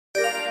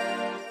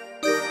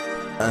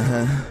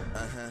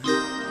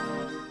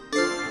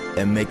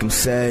And make them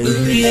say,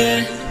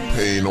 yeah.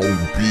 Pain on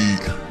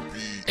beat.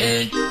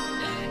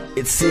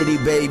 It's City,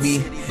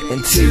 baby,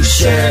 and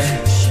Tousher.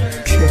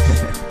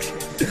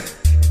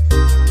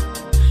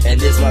 And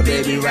this my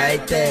baby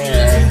right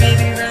there.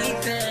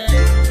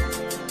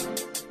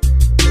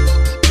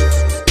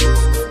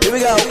 Here we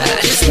go. I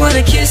just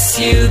wanna kiss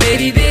you,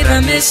 baby, babe,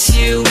 I miss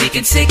you. We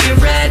can take a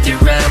ride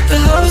throughout the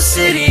whole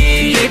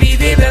city. Baby,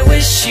 babe, I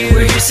wish you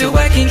were here so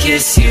I can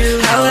kiss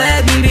you. Holla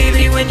at me,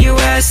 baby, when you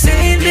are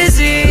staying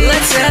busy.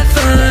 Let's have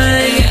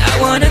fun. I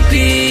wanna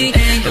be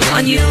the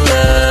one you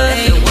love,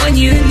 the one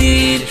you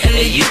need.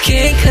 You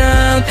can't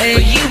come,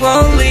 but you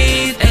won't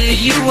leave.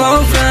 You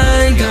won't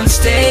run. Come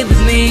stay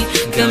with me.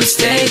 Come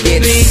stay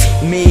with me.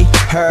 It's me,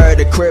 her,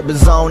 the crib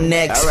is on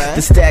next.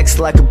 The stacks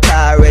like a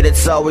pirate,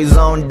 it's always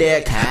on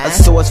deck. A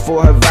source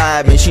for her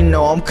vibe, and she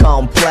know I'm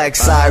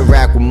complex. I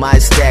rack with my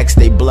stacks,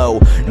 they blow,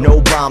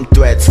 no bomb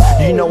threats.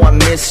 You know I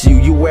miss you,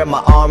 you wear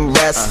my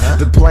armrest.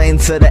 The plane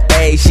to the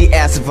A, she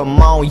asked if I'm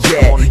on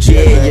yet.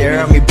 Yeah, you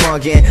heard me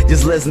punkin',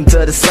 just listen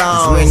to the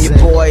song. And your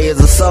boy is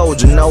a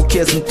soldier, no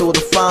kissing through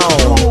the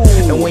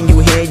phone. And when you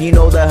hear, you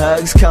know the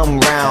hugs come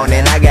round.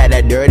 And I got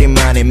that dirty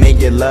money, make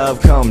your love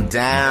come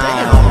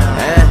down.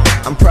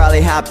 I'm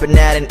probably hopping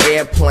at an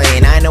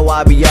airplane. I know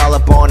I be all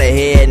up on her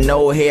head,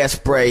 no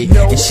hairspray.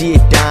 And she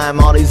a dime,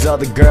 all these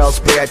other girls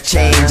spare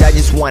change. I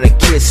just wanna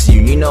kiss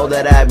you, you know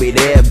that I be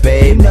there,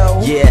 babe.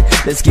 Yeah,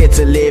 let's get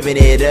to living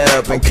it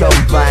up and come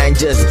by and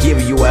just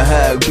give you a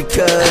hug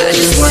because I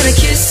just wanna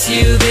kiss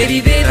you,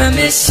 baby, babe, I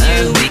miss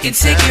you. We can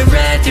take a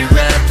ride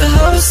throughout the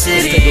whole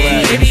city.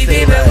 Baby,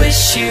 babe, I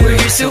wish you were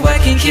here so I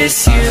can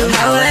kiss you.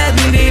 Holla at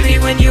me, baby,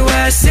 when you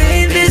are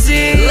staying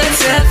busy.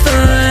 Let's have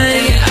fun.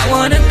 I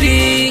wanna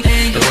be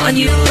the one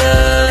you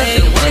love,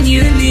 the one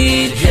you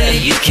need.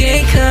 You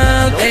can't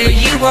come, but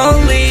you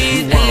won't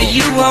leave.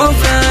 You won't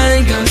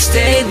run. Come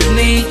stay with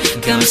me.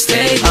 Come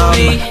stay with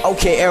me.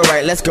 Okay,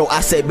 alright, let's go.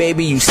 I say,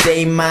 baby, you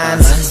stay mine.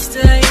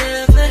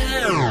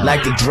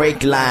 Like the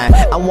Drake line,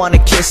 I wanna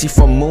kiss you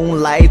from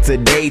moonlight to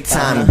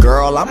daytime.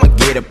 Girl, I'ma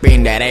get up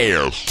in that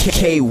air.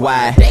 KY,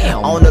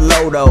 on the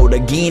low though, the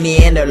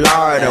Guinea and the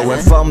Lardo.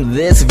 And from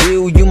this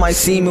view, you might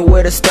see me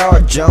with a Star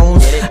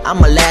Jones.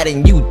 I'm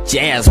Aladdin, you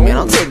Jasmine.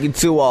 I'll take you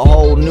to a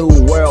whole new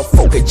world,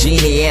 fuck a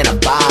genie in a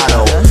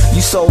bottle.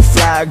 You so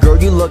fly, girl,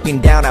 you looking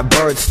down at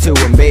birds too.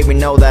 And baby,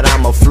 know that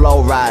I'm a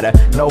flow rider,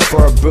 no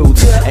fur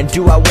boots. And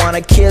do I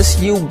wanna kiss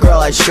you?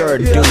 Girl, I sure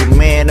do.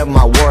 Man of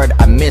my word,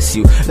 I miss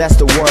you, that's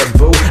the word,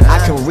 boo.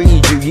 I can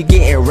read you, you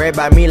getting read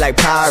by me like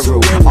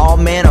Pyro. All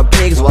men are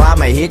pigs, well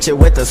I'ma hit you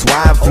with the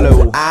swine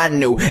flu. I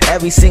knew,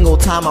 every single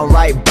time I'm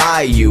right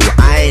by you,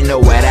 I ain't know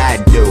what I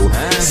do.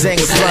 Sing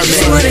it for me. I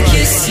just wanna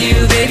kiss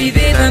you, baby,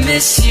 babe, I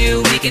miss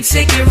you. We can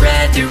take a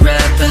ride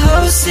throughout the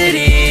whole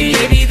city.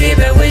 Baby, babe,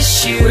 I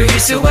wish you were here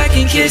so I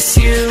can kiss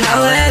you.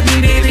 Holla at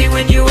me, baby,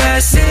 when you are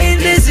staying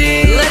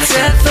busy. Let's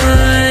have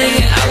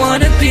fun. I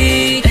wanna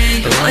be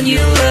the one you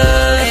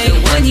love, the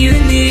one you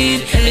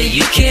need.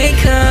 You can't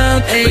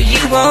come, but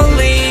you won't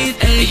leave.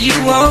 You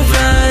won't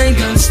run.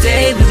 Come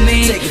stay with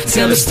me.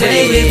 Come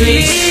stay with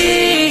me.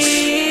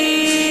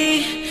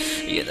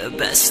 You're the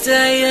best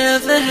I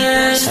ever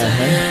had,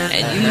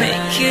 and you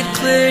make it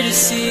clear to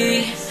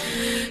see.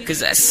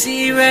 Cause I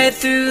see right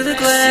through the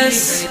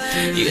glass.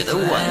 You're the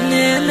one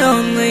and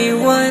only,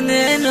 one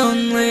and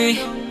only.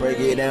 Break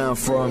it down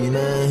for me,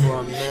 man.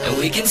 And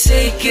we can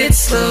take it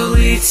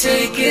slowly,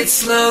 take it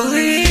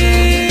slowly.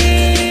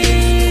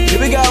 Here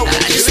we go. I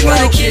just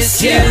wanna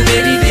kiss you,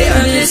 baby, babe,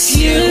 I miss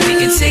you. We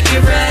can take a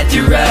ride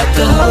throughout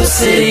the whole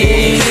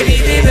city. Baby,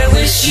 babe, I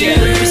wish you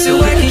were here so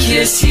I can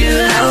kiss you.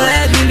 Holla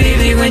at me,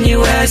 baby, when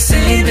you are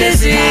staying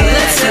busy.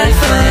 Let's have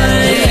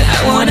fun.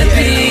 I wanna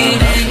be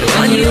the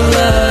one you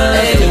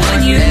love, the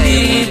one you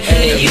need.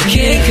 You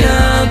can't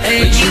come,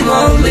 but you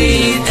won't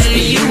leave.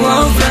 You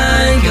won't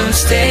run. Come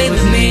stay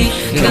with me.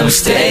 Come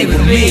stay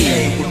with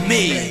me.